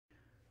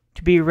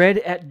To be read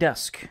at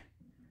dusk,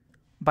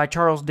 by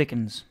Charles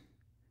Dickens.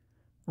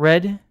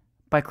 Read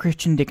by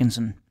Christian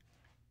Dickinson.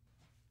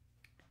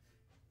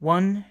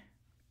 1,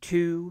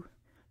 2,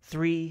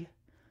 3,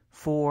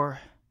 4,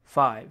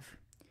 5.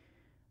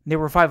 There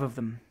were 5 of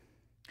them.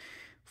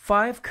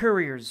 5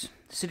 couriers,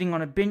 sitting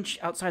on a bench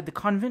outside the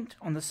convent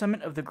on the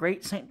summit of the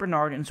great St.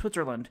 Bernard in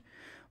Switzerland,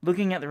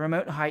 looking at the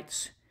remote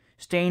heights,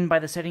 stained by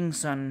the setting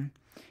sun,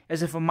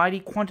 as if a mighty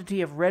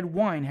quantity of red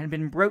wine had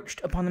been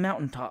broached upon the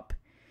mountain top,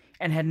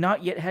 and had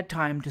not yet had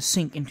time to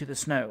sink into the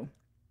snow.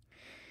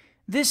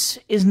 This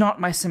is not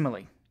my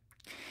simile.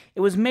 It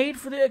was made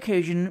for the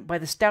occasion by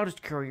the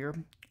stoutest courier,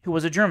 who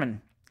was a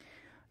German.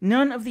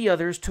 None of the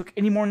others took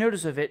any more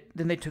notice of it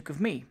than they took of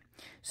me,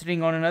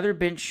 sitting on another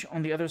bench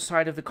on the other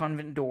side of the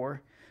convent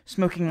door,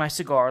 smoking my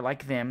cigar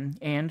like them,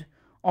 and,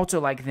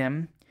 also like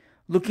them,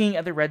 looking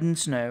at the reddened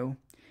snow,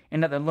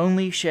 and at the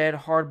lonely shed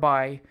hard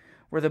by,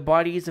 where the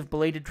bodies of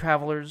belated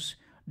travellers,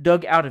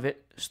 dug out of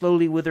it,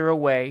 slowly wither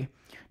away,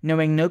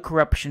 knowing no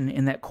corruption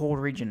in that cold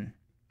region.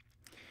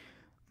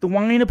 The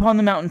wine upon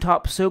the mountain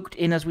top soaked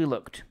in as we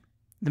looked.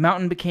 The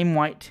mountain became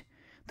white,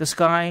 the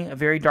sky a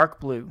very dark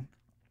blue.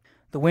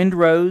 The wind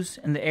rose,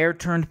 and the air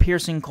turned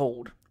piercing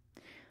cold.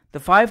 The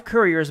 5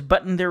 couriers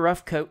buttoned their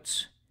rough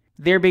coats.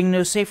 There being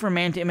no safer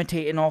man to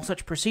imitate in all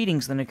such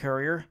proceedings than a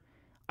courier,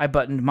 I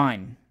buttoned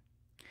mine.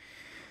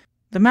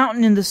 The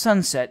mountain in the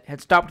sunset had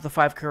stopped the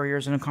 5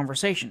 couriers in a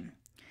conversation.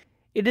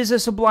 It is a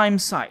sublime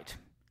sight,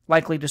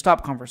 likely to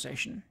stop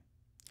conversation.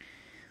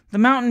 The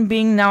mountain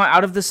being now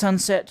out of the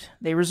sunset,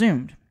 they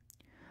resumed.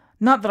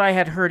 Not that I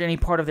had heard any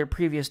part of their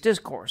previous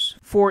discourse,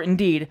 for,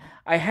 indeed,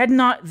 I had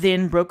not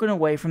then broken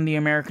away from the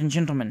American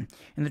gentleman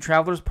in the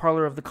traveller's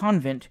parlour of the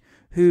convent,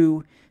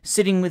 who,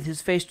 sitting with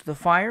his face to the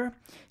fire,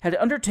 had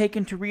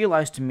undertaken to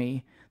realize to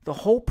me the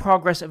whole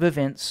progress of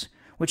events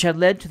which had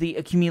led to the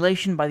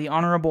accumulation by the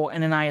Honourable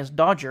Ananias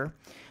Dodger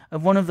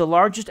of one of the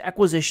largest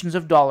acquisitions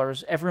of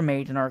dollars ever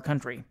made in our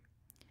country.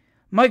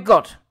 "My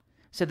God,"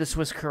 said the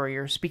Swiss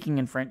courier, speaking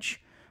in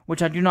French,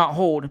 which I do not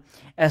hold,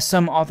 as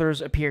some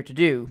authors appear to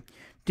do,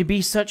 to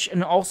be such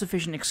an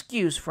all-sufficient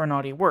excuse for a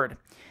naughty word,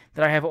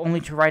 that I have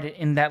only to write it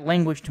in that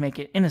language to make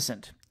it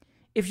innocent.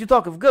 "If you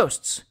talk of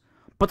ghosts—"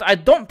 "But I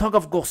don't talk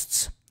of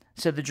ghosts,"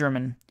 said the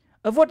German.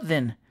 "Of what,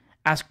 then?"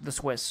 asked the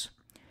Swiss.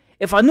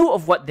 "If I knew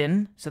of what,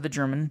 then," said the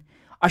German,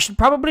 "I should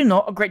probably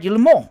know a great deal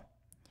more."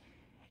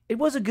 It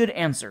was a good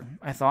answer,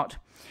 I thought,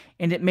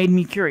 and it made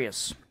me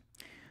curious.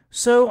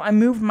 So I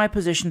moved my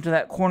position to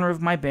that corner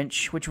of my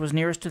bench which was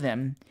nearest to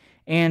them,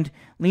 and,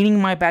 leaning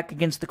my back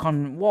against the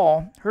convent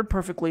wall, heard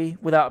perfectly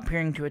without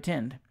appearing to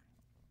attend.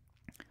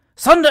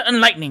 "Thunder and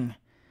lightning,"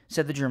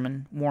 said the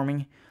German,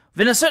 warming.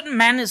 "When a certain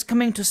man is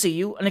coming to see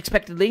you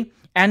unexpectedly,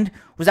 and,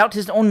 without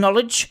his own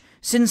knowledge,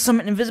 sends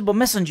some invisible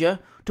messenger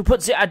to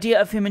put the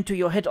idea of him into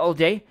your head all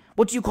day,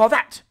 what do you call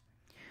that?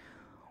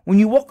 When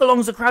you walk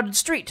along the crowded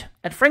street,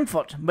 at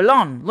Frankfurt,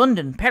 Milan,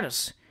 London,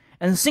 Paris,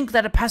 and think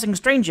that a passing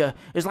stranger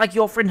is like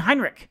your friend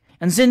Heinrich,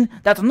 and then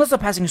that another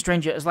passing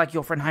stranger is like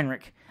your friend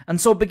Heinrich, and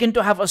so begin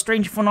to have a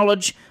strange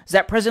foreknowledge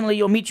that presently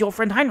you'll meet your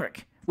friend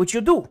Heinrich, which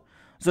you do,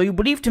 though you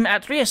believed him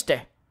at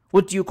Trieste.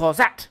 What do you call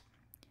that?"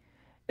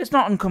 "It's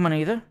not uncommon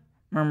either,"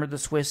 murmured the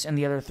Swiss and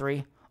the other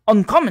 3.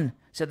 "Uncommon,"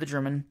 said the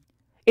German.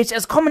 "It's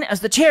as common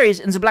as the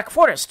cherries in the Black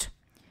Forest.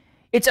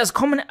 It's as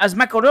common as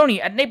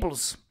macaroni at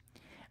Naples.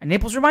 And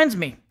Naples reminds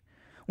me,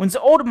 when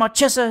the old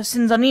Marchesa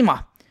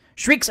Cinzanima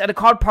shrieks at a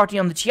card party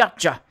on the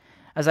Chiaccia,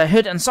 as I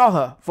heard and saw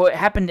her, for it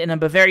happened in a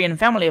Bavarian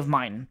family of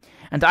mine,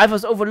 and I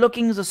was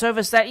overlooking the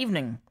service that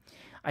evening.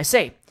 I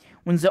say,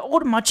 when the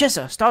old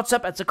Marchesa starts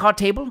up at the card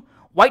table,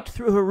 white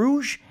through her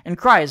rouge, and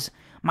cries,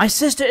 'My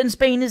sister in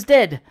Spain is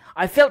dead!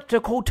 I felt her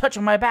cold touch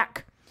on my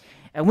back!'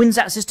 And when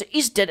that sister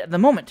is dead at the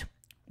moment,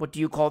 what do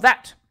you call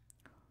that?"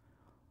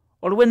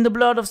 "Or when the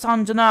blood of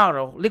San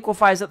Gennaro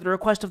liquefies at the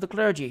request of the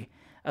clergy,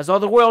 as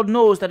all the world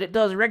knows that it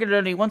does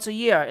regularly once a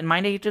year in my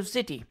native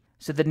city,"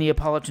 said the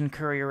Neapolitan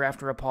courier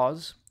after a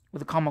pause,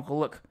 with a comical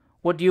look.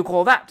 "What do you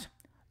call that?"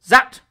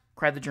 "That!"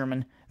 cried the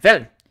German.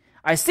 "Well,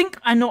 I think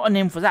I know a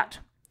name for that."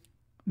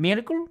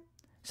 "Miracle?"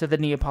 said the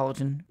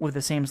Neapolitan, with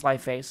the same sly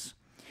face.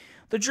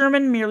 The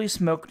German merely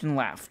smoked and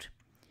laughed,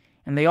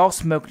 and they all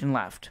smoked and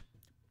laughed.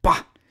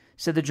 "Bah!"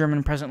 said the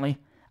German presently.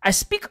 "I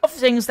speak of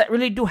things that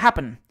really do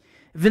happen.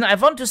 When I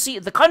want to see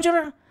the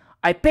conjurer,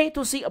 I pay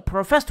to see a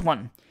professed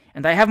one,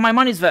 and I have my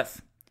money's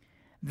worth.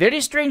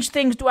 Very strange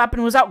things do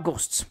happen without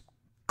ghosts.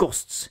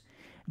 Ghosts.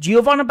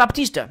 Giovanna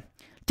Baptista,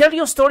 tell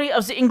your story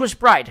of the English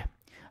bride.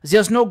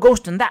 There's no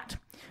ghost in that,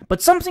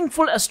 but something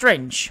full as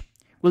strange.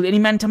 Will any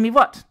man tell me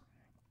what?"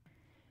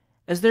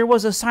 As there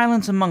was a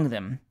silence among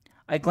them,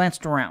 I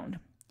glanced around.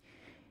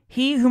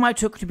 He whom I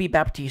took to be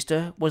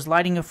Baptista was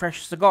lighting a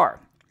fresh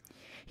cigar.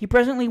 He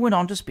presently went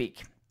on to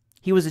speak.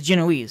 He was a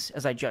Genoese,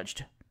 as I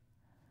judged.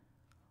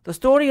 "The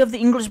story of the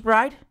English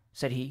bride?"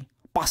 said he.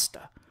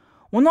 "Basta!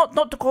 Well,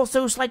 not to call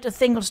so slight a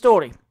thing a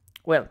story.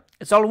 Well,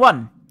 it's all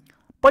one.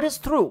 But it's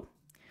true.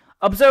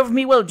 Observe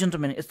me well,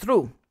 gentlemen, it's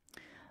true.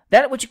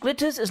 That which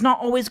glitters is not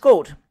always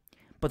gold,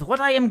 but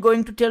what I am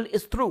going to tell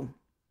is true."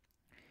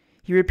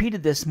 He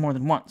repeated this more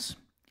than once.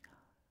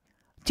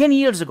 10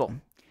 years ago,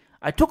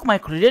 I took my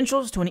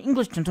credentials to an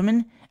English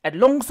gentleman at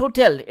Long's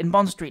Hotel in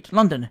Bond Street,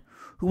 London,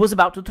 who was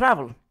about to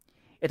travel.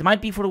 It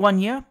might be for 1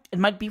 year, it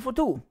might be for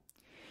 2.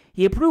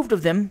 He approved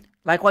of them,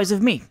 likewise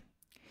of me.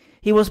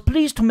 He was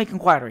pleased to make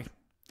inquiry.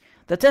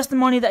 The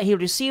testimony that he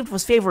received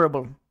was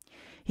favourable.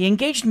 He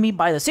engaged me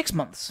by the 6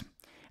 months,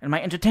 and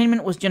my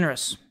entertainment was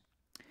generous.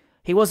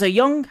 He was a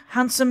young,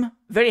 handsome,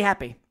 very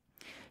happy.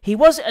 He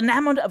was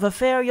enamoured of a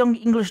fair young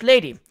English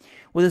lady,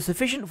 with a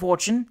sufficient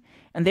fortune,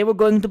 and they were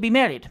going to be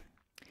married.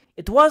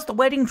 It was the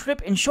wedding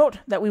trip, in short,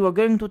 that we were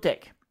going to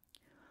take.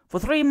 For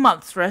 3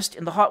 months' rest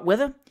in the hot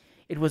weather,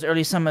 it was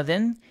early summer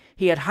then,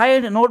 he had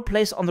hired an old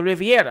place on the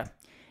Riviera,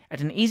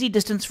 at an easy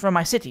distance from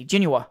my city,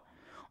 Genoa,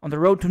 on the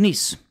road to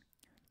Nice.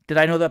 Did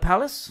I know the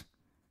palace?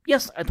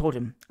 Yes, I told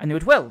him. I knew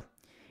it well.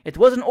 It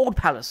was an old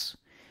palace,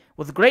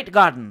 with great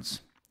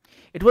gardens.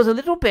 It was a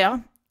little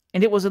bare,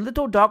 and it was a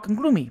little dark and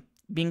gloomy,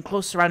 being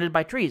close surrounded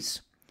by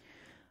trees.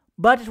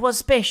 But it was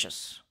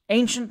spacious,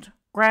 ancient,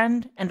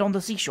 grand, and on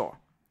the seashore.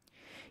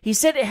 He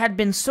said it had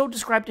been so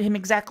described to him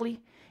exactly,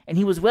 and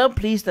he was well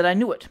pleased that I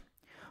knew it.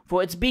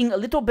 For its being a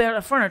little bare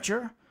of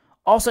furniture,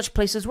 all such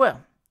places were.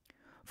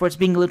 For its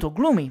being a little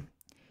gloomy,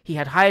 he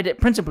had hired it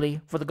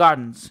principally for the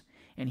gardens,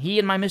 and he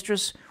and my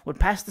mistress would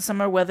pass the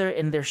summer weather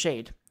in their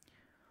shade.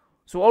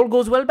 So all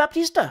goes well,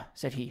 Baptista,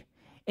 said he.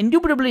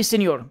 Indubitably,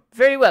 senor,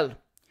 very well.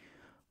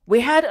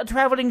 We had a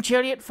travelling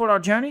chariot for our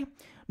journey,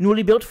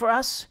 newly built for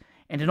us,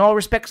 and in all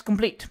respects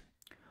complete.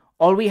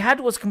 All we had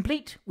was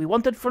complete, we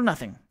wanted for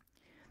nothing.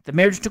 The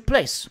marriage took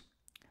place.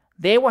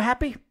 They were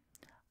happy.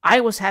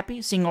 I was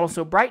happy, seeing all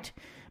so bright,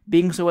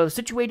 being so well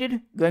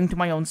situated, going to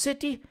my own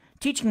city,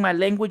 teaching my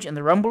language in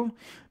the rumble,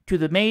 to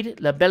the maid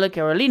La Bella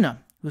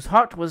Carolina, whose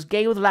heart was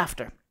gay with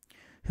laughter,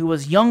 who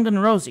was young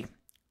and rosy.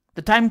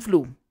 The time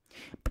flew.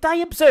 But I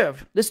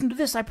observed, listen to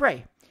this, I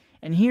pray,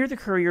 and here the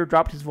courier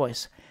dropped his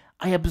voice,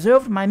 I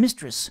observed my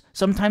mistress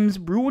sometimes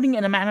brooding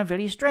in a manner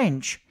very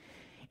strange,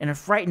 in a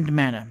frightened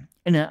manner,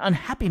 in an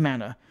unhappy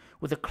manner,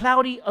 with a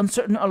cloudy,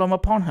 uncertain alarm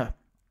upon her.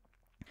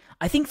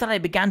 I think that I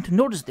began to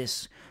notice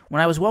this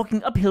when I was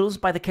walking up hills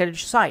by the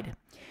carriage side,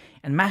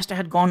 and master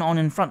had gone on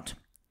in front.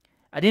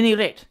 At any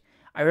rate,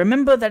 I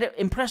remember that it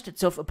impressed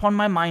itself upon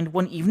my mind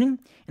one evening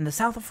in the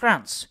south of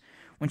France,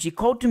 when she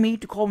called to me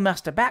to call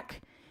master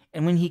back,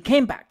 and when he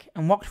came back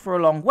and walked for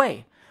a long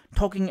way,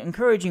 talking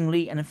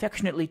encouragingly and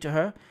affectionately to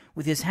her,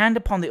 with his hand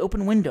upon the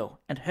open window,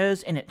 and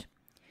hers in it.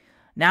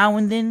 Now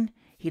and then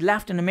he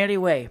laughed in a merry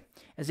way,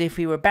 as if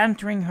he were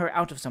bantering her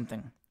out of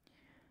something.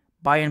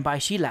 By and by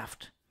she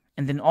laughed,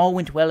 and then all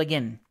went well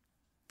again.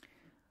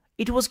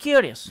 It was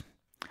curious.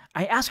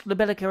 I asked La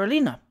Bella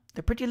Carolina,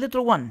 the pretty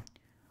little one,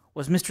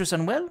 was mistress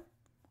unwell?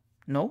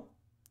 No.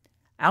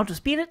 Out of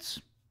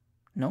spirits?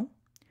 No.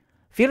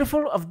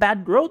 Fearful of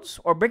bad roads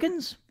or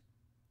brigands?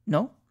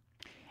 No.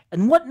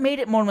 And what made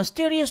it more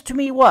mysterious to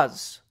me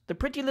was, the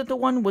pretty little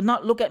one would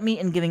not look at me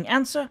in giving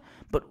answer,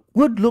 but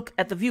would look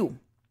at the view.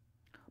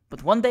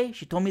 But one day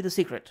she told me the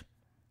secret.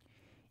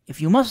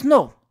 If you must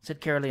know,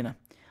 said Carolina,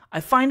 I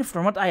find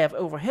from what I have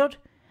overheard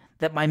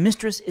that my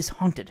mistress is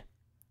haunted.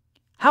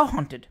 How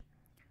haunted?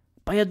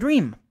 By a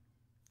dream.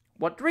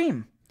 What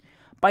dream?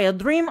 By a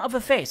dream of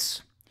a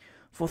face.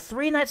 For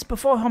 3 nights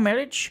before her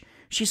marriage,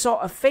 she saw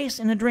a face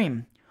in a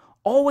dream,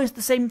 always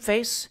the same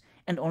face,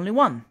 and only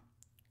one.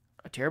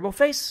 A terrible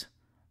face?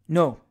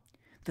 No.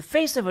 The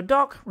face of a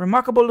dark,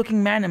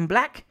 remarkable-looking man in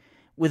black,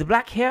 with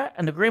black hair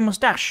and a grey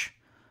moustache.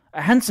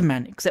 A handsome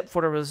man, except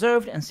for a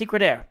reserved and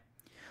secret air.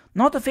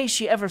 Not a face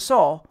she ever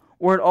saw,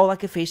 or at all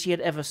like a face she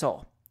had ever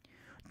saw.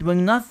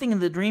 Doing nothing in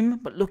the dream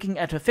but looking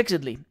at her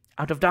fixedly,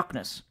 out of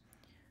darkness.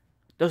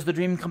 Does the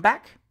dream come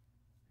back?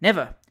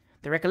 Never.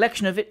 The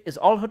recollection of it is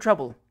all her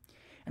trouble.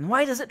 And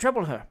why does it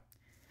trouble her?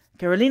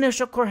 Carolina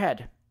shook her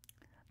head.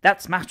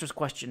 That's master's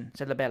question,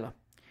 said La Bella.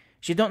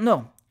 She don't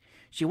know.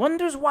 She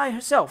wonders why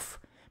herself,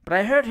 but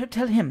I heard her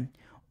tell him,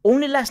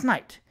 only last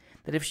night,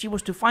 that if she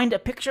was to find a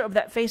picture of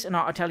that face in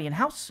our Italian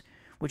house,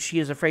 which she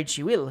is afraid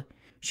she will,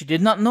 she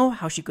did not know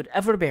how she could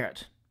ever bear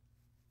it.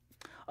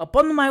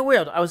 Upon my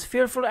word, I was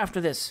fearful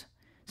after this,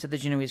 said the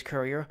Genoese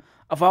courier,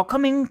 of our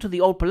coming to the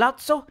old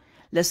palazzo,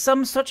 lest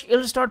some such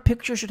ill-starred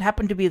picture should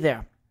happen to be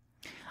there.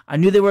 I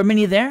knew there were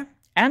many there,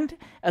 and,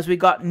 as we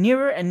got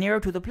nearer and nearer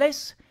to the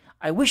place,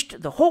 I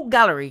wished the whole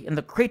gallery in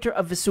the crater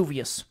of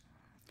Vesuvius.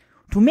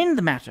 To mend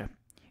the matter,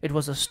 it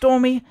was a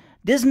stormy,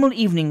 dismal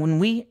evening when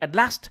we, at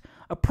last,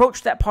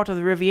 approached that part of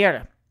the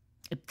Riviera.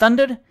 It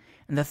thundered,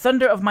 and the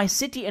thunder of my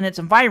city and its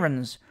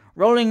environs,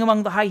 rolling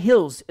among the high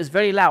hills, is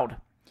very loud.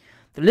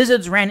 The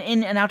lizards ran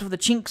in and out of the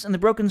chinks in the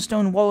broken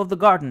stone wall of the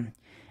garden,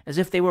 as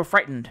if they were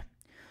frightened.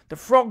 The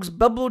frogs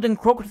bubbled and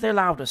croaked their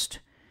loudest.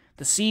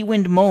 The sea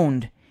wind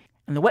moaned,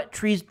 and the wet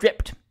trees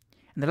dripped.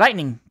 And the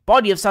lightning,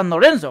 body of San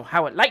Lorenzo,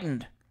 how it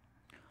lightened!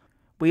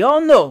 We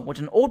all know what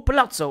an old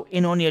palazzo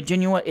in or near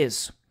Genoa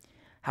is.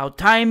 How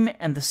time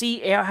and the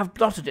sea air have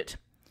blotted it.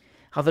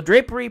 How the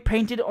drapery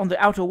painted on the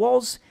outer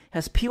walls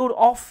has peeled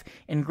off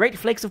in great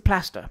flakes of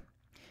plaster.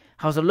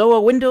 How the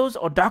lower windows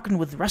are darkened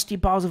with rusty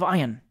bars of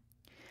iron.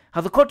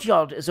 how the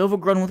courtyard is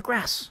overgrown with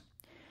grass,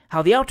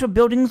 how the outer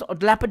buildings are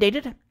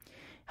dilapidated,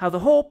 how the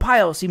whole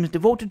pile seems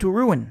devoted to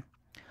ruin.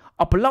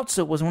 Our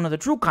palazzo was one of the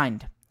true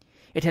kind.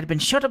 It had been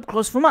shut up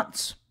close for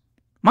months.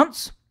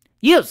 Months?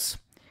 Years!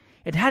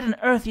 It had an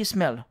earthy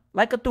smell,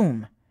 like a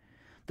tomb.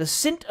 The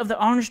scent of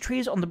the orange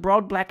trees on the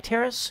broad black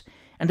terrace,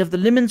 and of the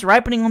lemons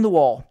ripening on the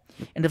wall,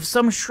 and of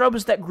some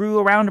shrubs that grew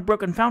around a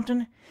broken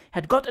fountain,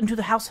 had got into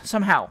the house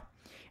somehow,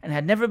 and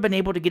had never been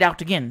able to get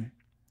out again.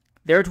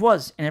 There it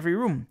was, in every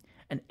room,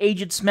 an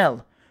aged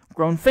smell,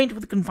 grown faint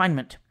with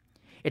confinement.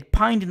 It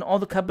pined in all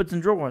the cupboards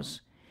and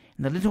drawers.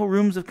 In the little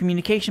rooms of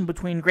communication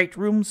between great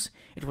rooms,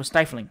 it was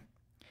stifling.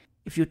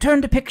 If you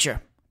turned a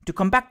picture, to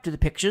come back to the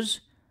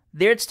pictures,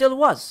 there it still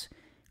was,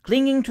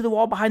 clinging to the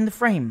wall behind the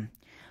frame,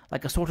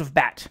 like a sort of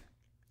bat.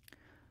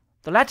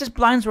 The lattice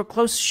blinds were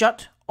close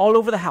shut all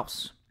over the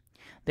house.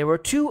 There were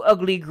 2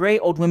 ugly grey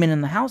old women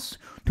in the house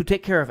to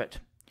take care of it.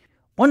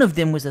 One of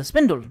them was a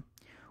spindle,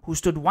 who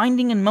stood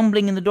winding and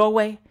mumbling in the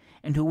doorway,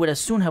 and who would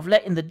as soon have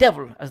let in the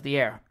devil as the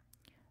air.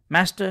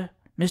 Master,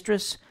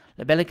 mistress,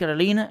 la bella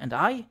Carolina, and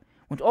I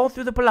went all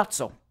through the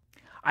palazzo.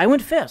 I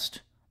went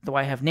first, though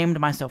I have named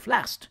myself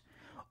last,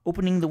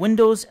 opening the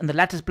windows and the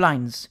lattice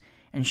blinds,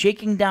 and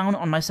shaking down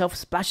on myself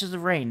splashes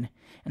of rain,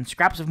 and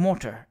scraps of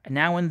mortar, and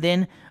now and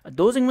then a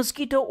dozing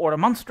mosquito or a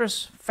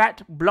monstrous,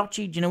 fat,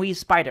 blotchy Genoese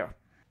spider.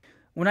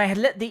 When I had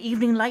let the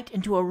evening light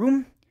into a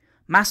room,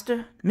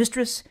 master,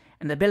 mistress,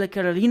 and the bella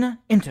Carolina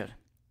entered.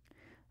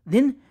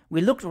 Then we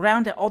looked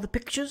round at all the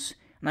pictures,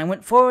 and I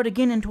went forward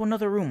again into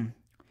another room.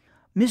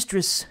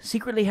 Mistress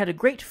secretly had a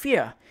great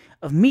fear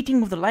of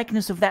meeting with the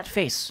likeness of that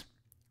face.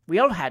 We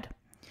all had.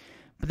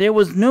 But there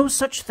was no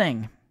such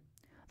thing.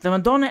 The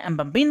Madonna and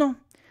Bambino,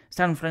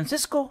 San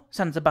Francisco,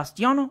 San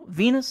Sebastiano,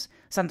 Venus,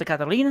 Santa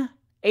Catalina,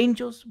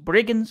 angels,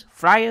 brigands,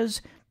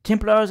 friars,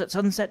 Templars at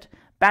sunset,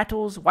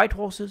 battles, white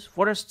horses,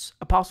 forests,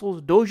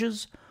 apostles,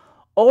 doges,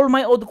 all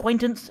my old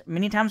acquaintance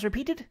many times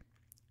repeated?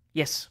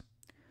 Yes.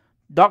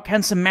 Dark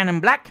handsome man in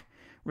black,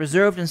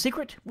 reserved and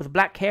secret, with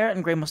black hair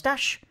and grey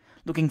moustache,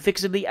 looking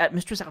fixedly at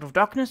mistress out of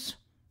darkness?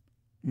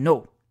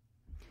 No.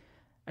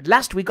 At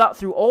last we got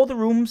through all the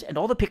rooms and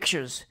all the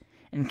pictures,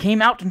 and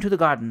came out into the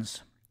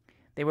gardens.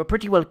 They were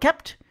pretty well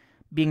kept,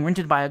 being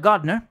rented by a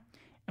gardener,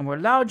 and were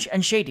large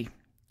and shady.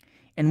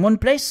 In one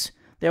place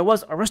there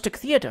was a rustic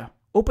theatre,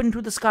 open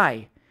to the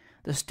sky,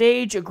 the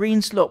stage a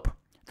green slope,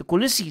 the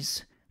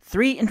coulisses,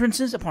 3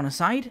 entrances upon a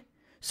side,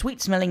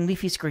 sweet-smelling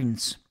leafy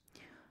screens.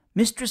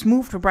 Mistress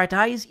moved her bright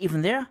eyes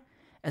even there,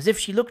 as if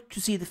she looked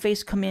to see the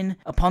face come in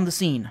upon the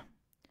scene.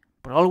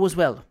 But all was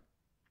well.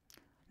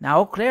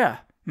 Now,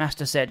 Clara,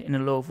 master said in a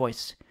low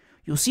voice,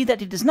 you see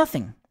that it is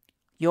nothing.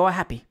 You are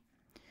happy.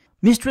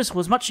 Mistress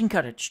was much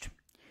encouraged.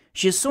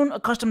 She has soon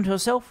accustomed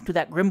herself to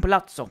that grim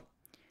palazzo,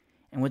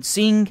 and would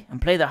sing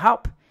and play the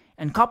harp,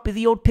 and copy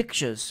the old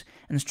pictures,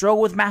 and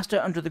stroll with master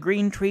under the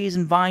green trees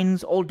and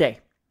vines all day.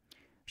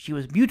 She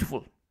was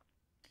beautiful.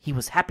 He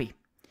was happy.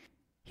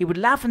 He would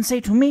laugh and say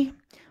to me,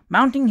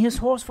 mounting his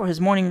horse for his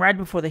morning ride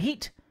before the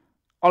heat,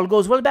 All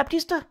goes well,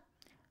 Baptista?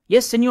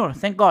 Yes, senor,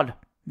 thank God.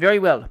 Very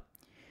well.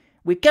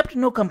 We kept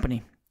no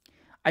company.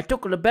 I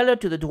took La Bella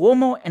to the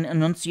Duomo and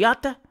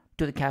Annunziata,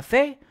 to the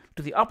cafe,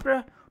 to the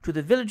opera, to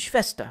the village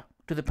festa,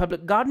 to the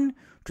public garden,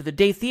 to the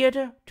day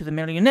theatre, to the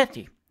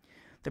marionetti.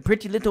 The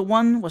pretty little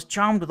one was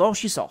charmed with all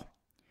she saw.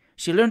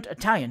 She learnt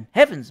Italian.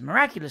 Heavens,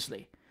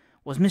 miraculously!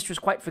 Was mistress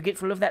quite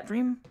forgetful of that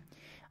dream?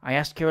 I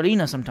asked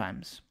Carolina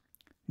sometimes.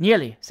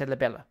 Nearly, said La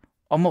Bella.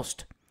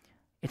 Almost.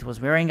 It was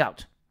wearing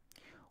out.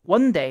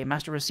 One day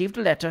master received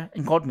a letter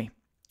and called me.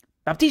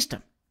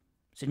 Baptista.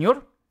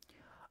 Senor?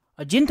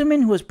 A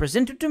gentleman who is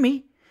presented to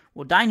me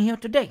will dine here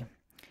today.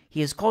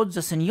 He is called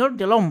the Senor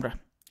de l'Ombre.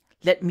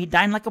 Let me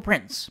dine like a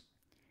prince.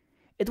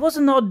 It was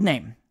an odd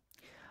name.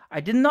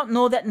 I did not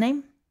know that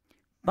name,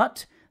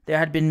 but there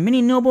had been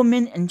many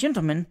noblemen and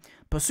gentlemen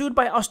pursued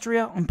by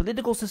Austria on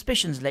political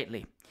suspicions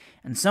lately,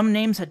 and some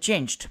names had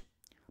changed.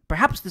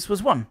 Perhaps this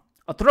was one.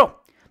 Otro.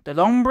 De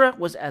l'Ombre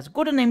was as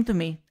good a name to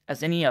me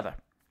as any other.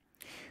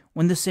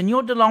 When the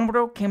Senor de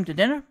l'Ombre came to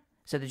dinner,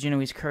 said the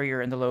Genoese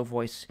courier in the low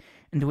voice,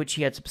 into which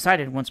he had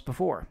subsided once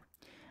before,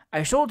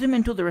 I showed him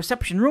into the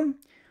reception-room,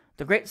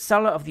 the great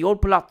sala of the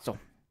old palazzo.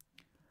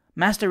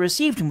 Master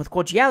received him with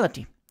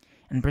cordiality,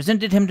 and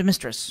presented him to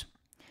mistress.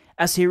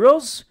 As he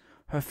rose,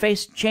 her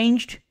face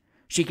changed,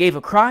 she gave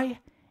a cry,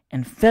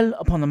 and fell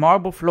upon the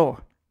marble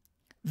floor.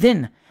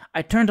 Then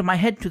I turned my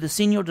head to the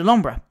Senor de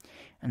l'Ombre,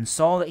 and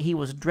saw that he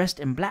was dressed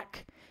in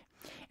black,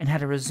 and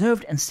had a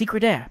reserved and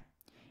secret air,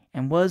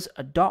 and was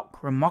a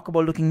dark,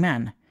 remarkable-looking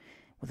man,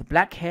 with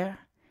black hair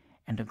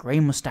and a grey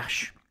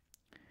moustache.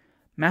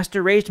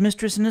 Master raised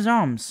mistress in his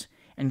arms,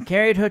 and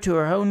carried her to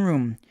her own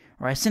room,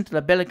 where I sent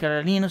La Bella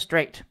Carolina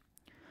straight.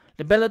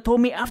 La Bella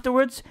told me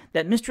afterwards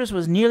that mistress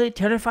was nearly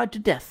terrified to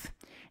death,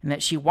 and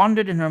that she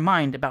wandered in her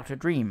mind about her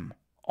dream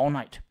all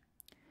night.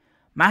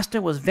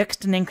 Master was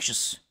vexed and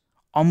anxious,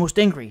 almost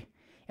angry,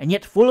 and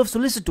yet full of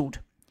solicitude.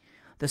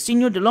 The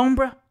Senor de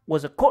l'Ombre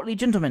was a courtly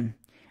gentleman,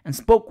 and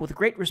spoke with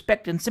great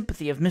respect and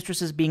sympathy of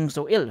mistress's being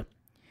so ill.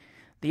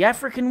 The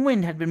African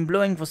wind had been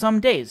blowing for some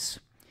days.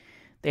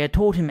 They had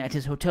told him at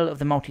his hotel of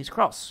the Maltese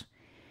Cross,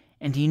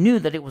 and he knew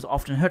that it was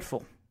often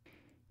hurtful.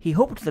 He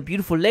hoped the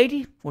beautiful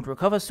lady would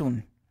recover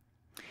soon.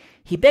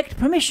 He begged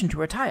permission to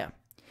retire,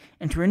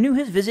 and to renew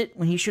his visit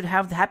when he should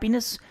have the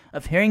happiness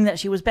of hearing that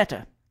she was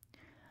better.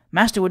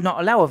 Master would not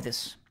allow of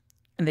this,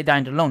 and they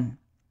dined alone.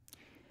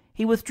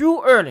 He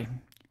withdrew early.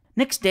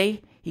 Next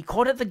day he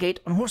called at the gate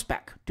on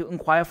horseback to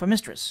inquire for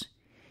mistress.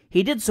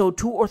 He did so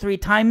 2 or 3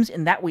 times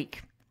in that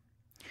week.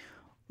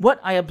 What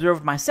I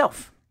observed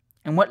myself,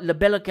 and what La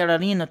Bella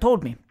Carolina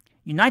told me,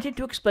 united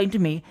to explain to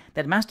me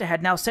that master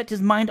had now set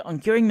his mind on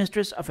curing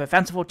mistress of her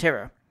fanciful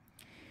terror.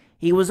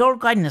 He was all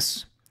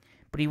kindness,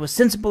 but he was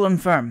sensible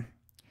and firm.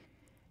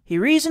 He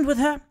reasoned with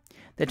her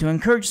that to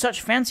encourage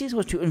such fancies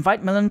was to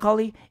invite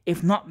melancholy,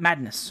 if not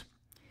madness.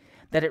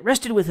 That it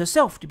rested with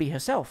herself to be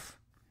herself.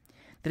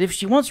 That if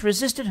she once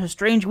resisted her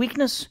strange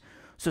weakness,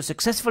 so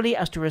successfully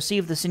as to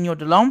receive the Signor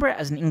Delambre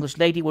as an English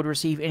lady would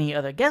receive any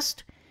other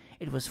guest,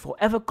 it was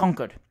forever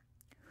conquered.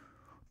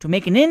 To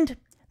make an end,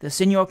 the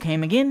Signor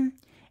came again,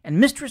 and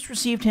mistress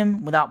received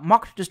him without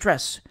mocked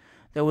distress,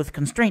 though with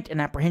constraint and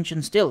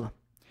apprehension still,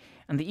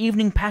 and the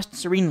evening passed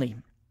serenely.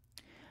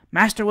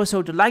 Master was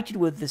so delighted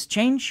with this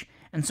change,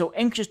 and so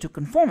anxious to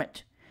conform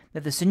it,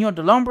 that the Signor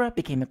Delambre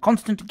became a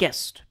constant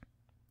guest.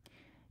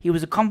 He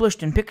was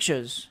accomplished in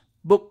pictures,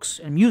 books,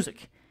 and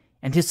music,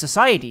 and his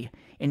society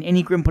in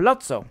any grim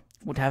palazzo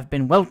would have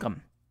been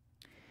welcome.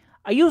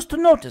 I used to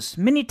notice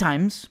many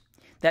times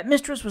that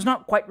mistress was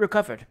not quite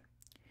recovered.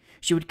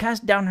 She would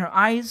cast down her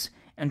eyes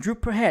and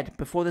droop her head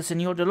before the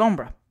Signor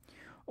Delambre,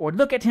 or would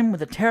look at him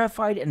with a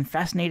terrified and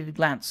fascinated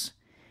glance,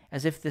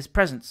 as if this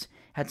presence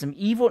had some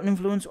evil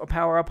influence or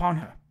power upon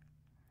her.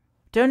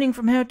 Turning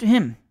from her to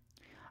him,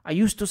 I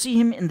used to see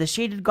him in the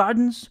shaded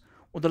gardens,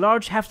 or the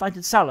large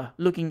half-lighted sala,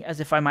 looking, as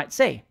if I might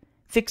say,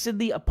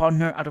 fixedly upon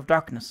her out of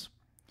darkness.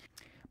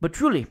 But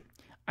truly,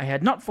 I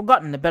had not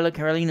forgotten the Bella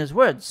Carolina's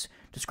words,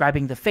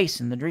 describing the face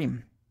in the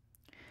dream.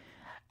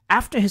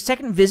 After his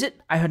second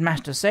visit, I heard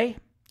master say,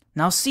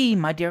 "Now see,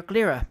 my dear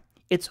Clara,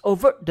 its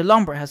overt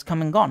Delambre has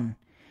come and gone,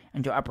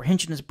 and your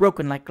apprehension is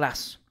broken like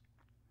glass."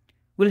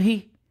 Will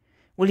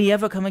he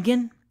ever come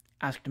again?"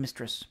 asked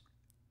mistress.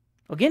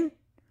 "Again?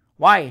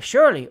 Why,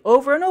 surely,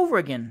 over and over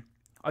again.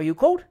 Are you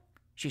cold?"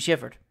 She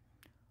shivered.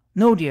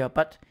 "No, dear,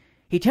 but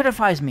he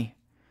terrifies me.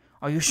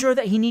 Are you sure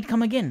that he need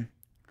come again?"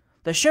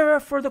 "The surer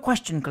for the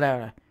question,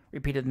 Clara,"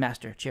 repeated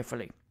master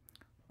cheerfully.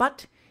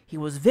 But he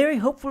was very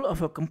hopeful of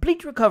her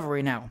complete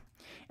recovery now,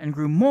 and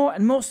grew more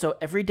and more so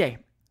every day.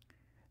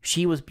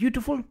 She was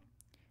beautiful.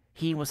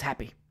 He was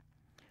happy.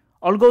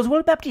 "All goes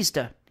well,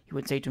 Baptista," he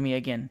would say to me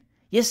again.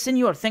 "Yes,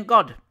 senor, thank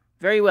God.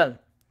 Very well."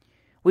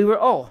 "We were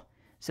all,"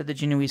 said the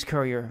Genoese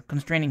courier,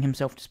 constraining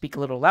himself to speak a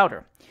little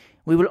louder,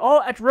 "we were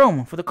all at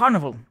Rome for the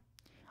carnival.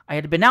 I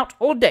had been out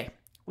all day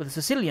with a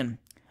Sicilian,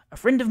 a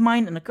friend of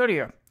mine and a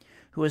courier,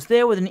 who was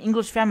there with an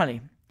English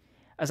family.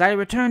 As I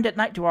returned at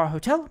night to our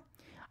hotel,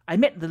 I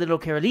met the little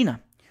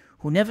Carolina,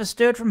 who never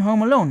stirred from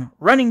home alone,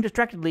 running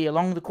distractedly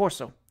along the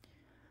Corso.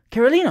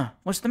 'Carolina,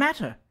 what's the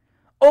matter?'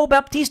 'Oh,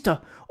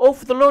 Baptista! Oh,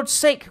 for the Lord's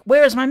sake,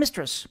 where is my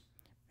mistress?'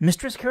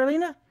 'Mistress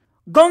Carolina?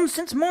 Gone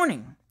since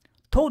morning.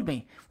 Told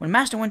me, when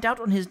master went out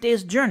on his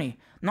day's journey,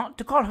 not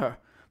to call her,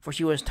 for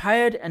she was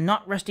tired and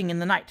not resting in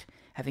the night,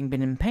 having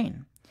been in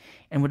pain,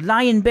 and would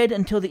lie in bed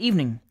until the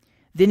evening,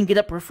 then get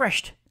up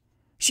refreshed.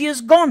 She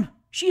is gone!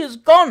 She is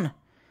gone!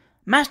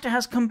 Master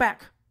has come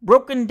back,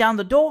 broken down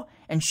the door,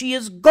 and she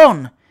is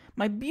gone!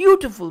 My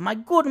beautiful, my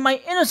good,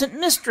 my innocent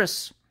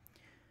mistress!'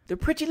 The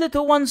pretty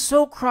little one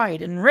so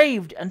cried and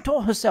raved and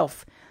tore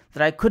herself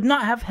that I could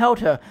not have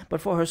held her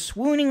but for her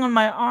swooning on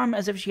my arm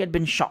as if she had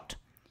been shot.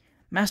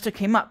 Master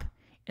came up,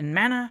 in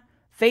manner,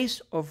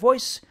 face, or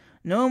voice,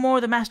 no more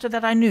the master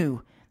that I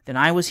knew than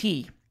I was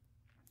he.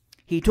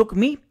 He took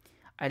me,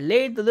 I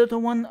laid the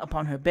little one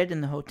upon her bed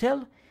in the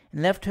hotel,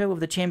 and left her with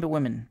the chamber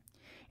women,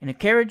 in a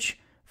carriage,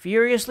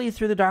 furiously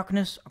through the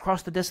darkness,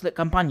 across the desolate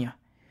Campagna.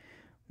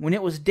 When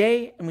it was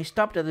day, and we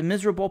stopped at the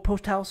miserable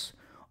post-house,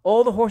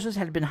 all the horses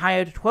had been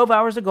hired 12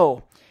 hours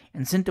ago,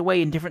 and sent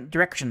away in different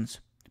directions.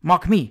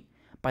 Mark me,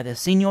 by the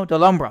Signor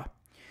Delambre,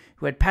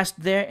 who had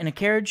passed there in a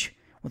carriage,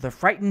 with a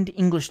frightened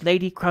English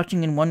lady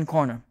crouching in one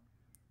corner.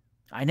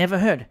 I never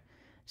heard,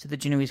 said the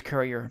Genoese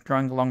courier,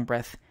 drawing a long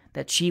breath,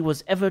 that she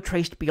was ever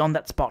traced beyond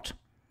that spot.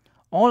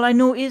 All I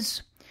know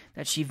is,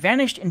 that she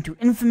vanished into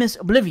infamous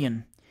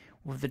oblivion,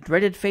 with the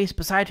dreaded face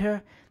beside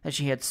her that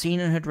she had seen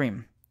in her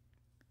dream.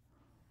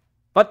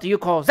 What do you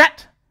call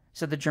that?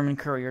 Said the German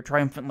courier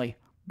triumphantly.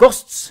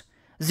 Ghosts!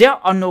 There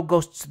are no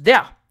ghosts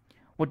there.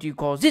 What do you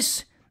call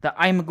this that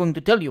I am going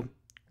to tell you?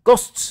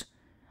 Ghosts!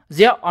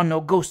 There are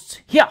no ghosts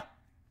here.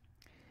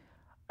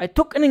 I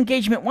took an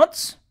engagement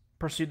once,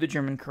 pursued the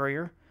German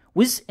courier,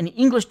 with an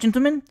English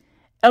gentleman,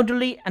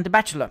 elderly and a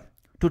bachelor,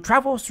 to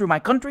travel through my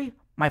country,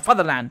 my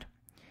fatherland.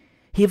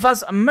 He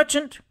was a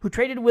merchant who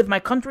traded with my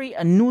country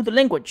and knew the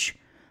language,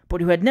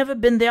 but who had never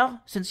been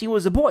there since he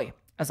was a boy,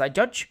 as I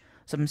judge,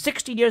 some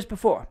 60 years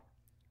before.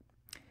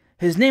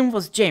 His name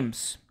was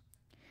James.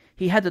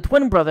 He had a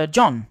twin brother,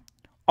 John,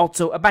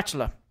 also a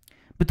bachelor.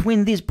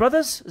 Between these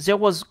brothers there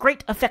was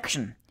great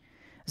affection.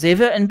 They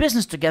were in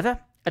business together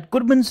at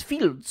Goodman's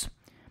Fields,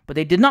 but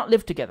they did not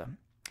live together.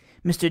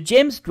 Mr.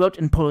 James dwelt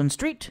in Poland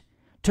Street,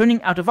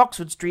 turning out of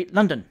Oxford Street,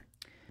 London.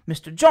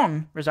 Mr.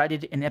 John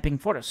resided in Epping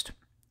Forest.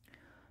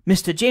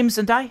 Mr. James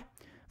and I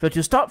were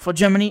to start for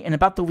Germany in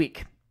about a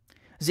week.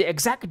 The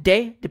exact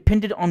day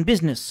depended on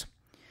business.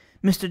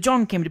 Mr.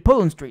 John came to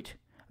Poland Street,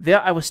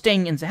 where I was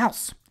staying in the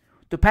house,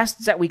 to pass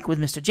that week with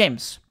Mr.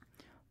 James.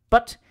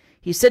 But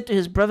he said to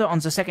his brother on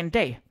the second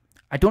day,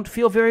 "I don't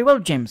feel very well,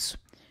 James.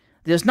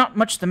 There's not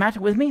much the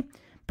matter with me,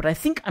 but I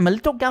think I'm a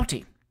little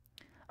gouty.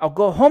 I'll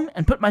go home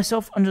and put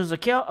myself under the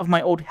care of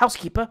my old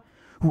housekeeper,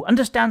 who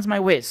understands my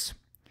ways.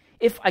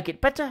 If I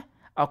get better,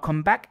 I'll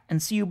come back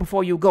and see you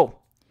before you go.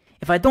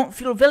 If I don't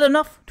feel well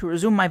enough to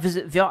resume my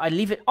visit where I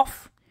leave it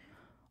off,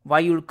 why,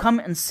 you'll come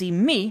and see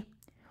me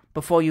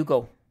before you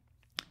go."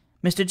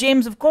 Mr.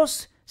 James, of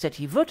course, said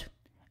he would,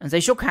 and they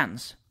shook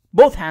hands,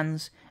 both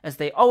hands, as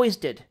they always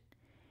did,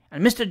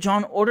 and Mr.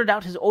 John ordered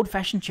out his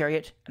old-fashioned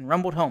chariot and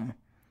rumbled home.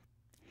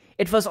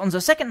 It was on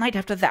the second night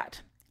after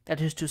that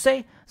is to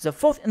say, the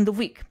fourth in the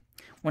week,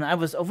 when I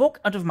was awoke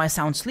out of my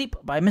sound sleep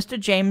by Mr.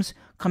 James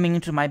coming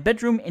into my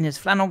bedroom in his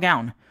flannel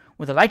gown,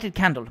 with a lighted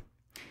candle.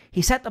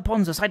 He sat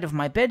upon the side of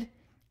my bed,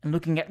 and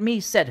looking at me,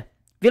 said,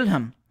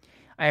 "Wilhelm,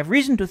 I have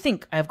reason to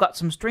think I have got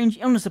some strange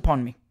illness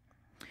upon me."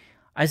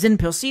 I then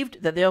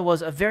perceived that there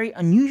was a very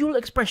unusual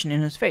expression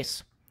in his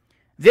face.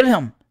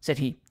 "Wilhelm," said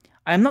he,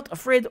 "I am not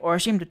afraid or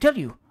ashamed to tell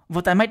you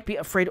what I might be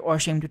afraid or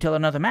ashamed to tell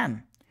another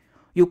man.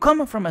 You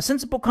come from a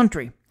sensible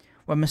country,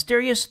 where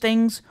mysterious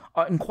things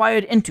are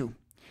inquired into,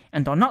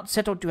 and are not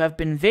settled to have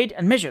been weighed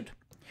and measured,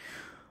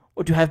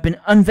 or to have been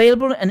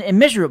unveilable and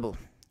immeasurable,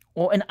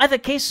 or in either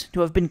case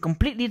to have been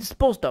completely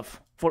disposed of,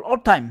 for all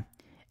time,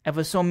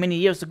 ever so many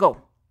years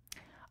ago.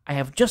 I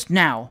have just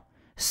now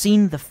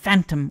seen the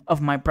phantom of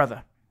my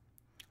brother."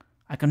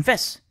 "I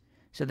confess,"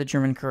 said the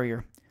German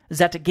courier,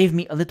 "that it gave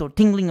me a little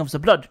tingling of the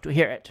blood to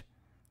hear it."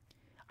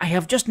 "I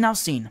have just now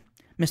seen,"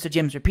 Mr.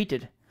 James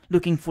repeated,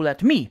 looking full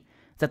at me,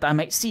 that I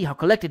might see how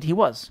collected he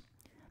was,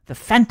 "the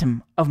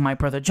phantom of my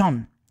brother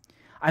John.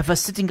 I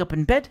was sitting up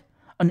in bed,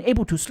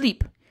 unable to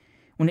sleep,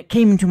 when it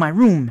came into my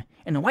room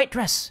in a white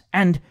dress,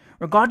 and,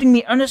 regarding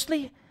me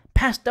earnestly,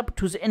 passed up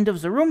to the end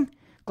of the room,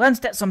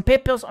 glanced at some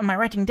papers on my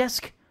writing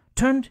desk,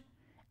 turned,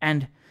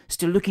 and,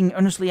 still looking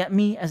earnestly at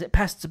me as it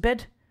passed the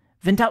bed,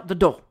 went out the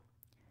door.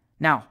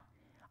 Now,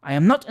 I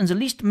am not in the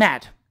least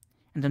mad,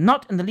 and am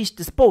not in the least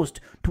disposed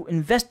to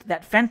invest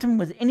that phantom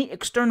with any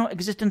external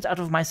existence out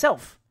of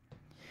myself.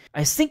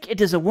 I think it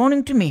is a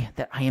warning to me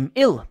that I am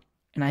ill,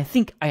 and I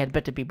think I had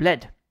better be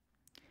bled.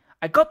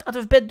 I got out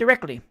of bed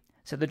directly,"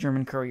 said the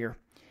German courier,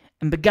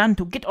 "and began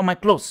to get on my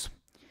clothes,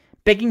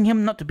 begging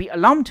him not to be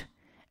alarmed,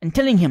 and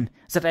telling him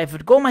that I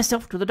would go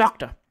myself to the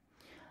doctor.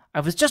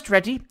 I was just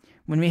ready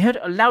when we heard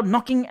a loud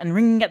knocking and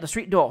ringing at the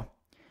street door.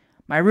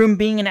 My room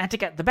being an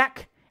attic at the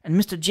back, and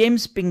Mr.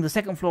 James being the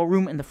second-floor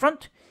room in the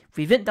front,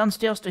 we went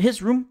downstairs to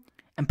his room,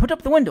 and put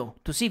up the window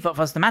to see what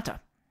was the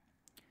matter."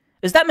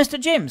 "Is that Mr.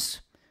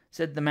 James?"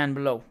 said the man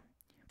below,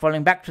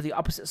 falling back to the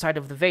opposite side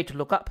of the way to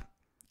look up.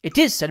 "It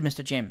is," said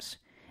Mr. James,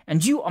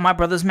 "and you are my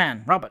brother's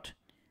man, Robert."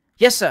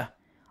 "Yes, sir.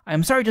 I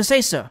am sorry to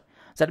say, sir,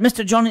 that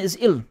Mr. John is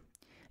ill.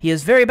 He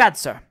is very bad,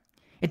 sir.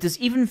 It is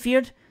even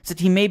feared that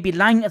he may be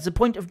lying at the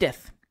point of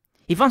death.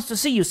 He wants to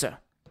see you, sir.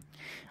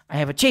 I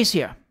have a chaise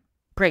here.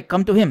 Pray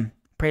come to him.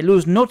 Pray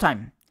lose no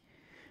time."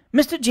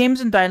 Mr. James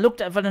and I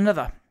looked at one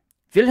another.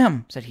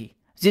 "Wilhelm," said he,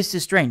 "this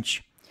is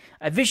strange.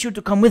 I wish you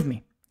to come with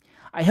me."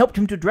 I helped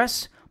him to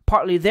dress,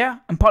 partly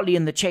there and partly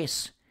in the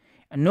chaise,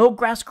 and no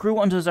grass grew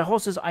under the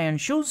horses' iron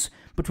shoes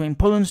between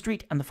Poland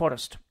Street and the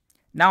forest.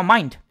 "Now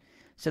mind,"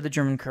 said the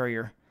German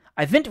courier,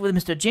 "I went with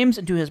Mr. James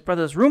into his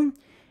brother's room,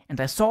 and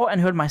I saw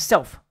and heard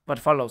myself what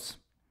follows.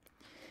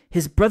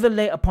 His brother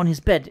lay upon his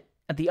bed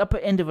at the upper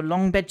end of a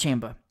long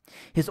bedchamber.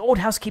 His old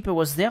housekeeper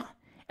was there,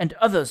 and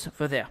others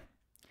were there.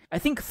 I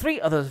think 3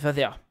 others were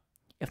there,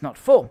 if not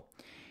 4,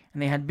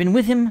 and they had been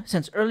with him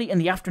since early in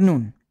the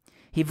afternoon.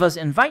 He was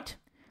in white,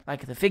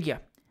 like the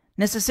figure,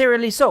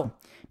 necessarily so,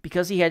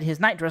 because he had his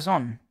nightdress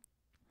on.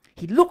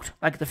 He looked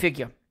like the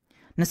figure,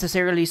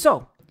 necessarily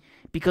so,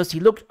 because he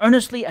looked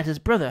earnestly at his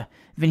brother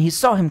when he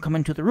saw him come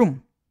into the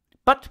room.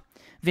 But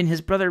when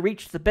his brother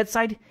reached the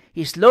bedside,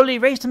 he slowly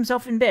raised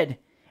himself in bed,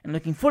 and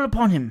looking full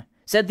upon him,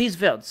 said these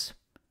words,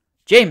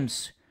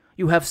 'James,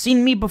 you have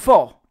seen me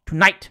before,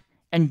 tonight,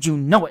 and you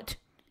know it,'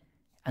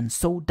 and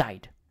so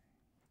died."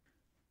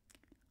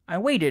 I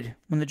waited,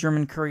 when the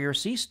German courier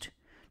ceased,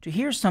 to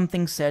hear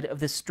something said of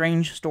this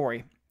strange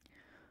story.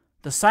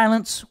 The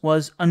silence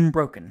was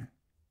unbroken.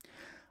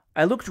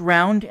 I looked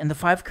round, and the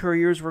 5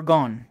 couriers were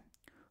gone,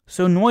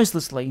 so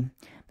noiselessly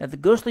that the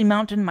ghostly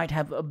mountain might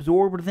have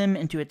absorbed them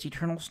into its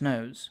eternal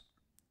snows.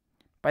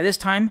 By this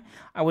time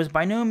I was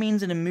by no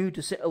means in a mood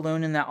to sit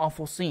alone in that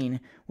awful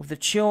scene, with the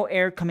chill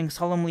air coming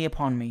solemnly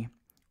upon me,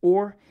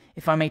 or,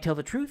 if I may tell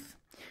the truth,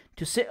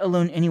 to sit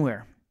alone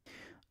anywhere.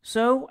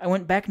 So I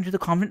went back into the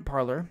convent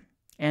parlour,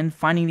 and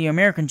finding the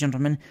American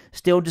gentleman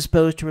still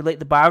disposed to relate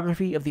the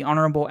biography of the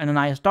Honorable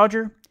Ananias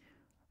Dodger,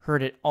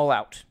 heard it all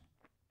out.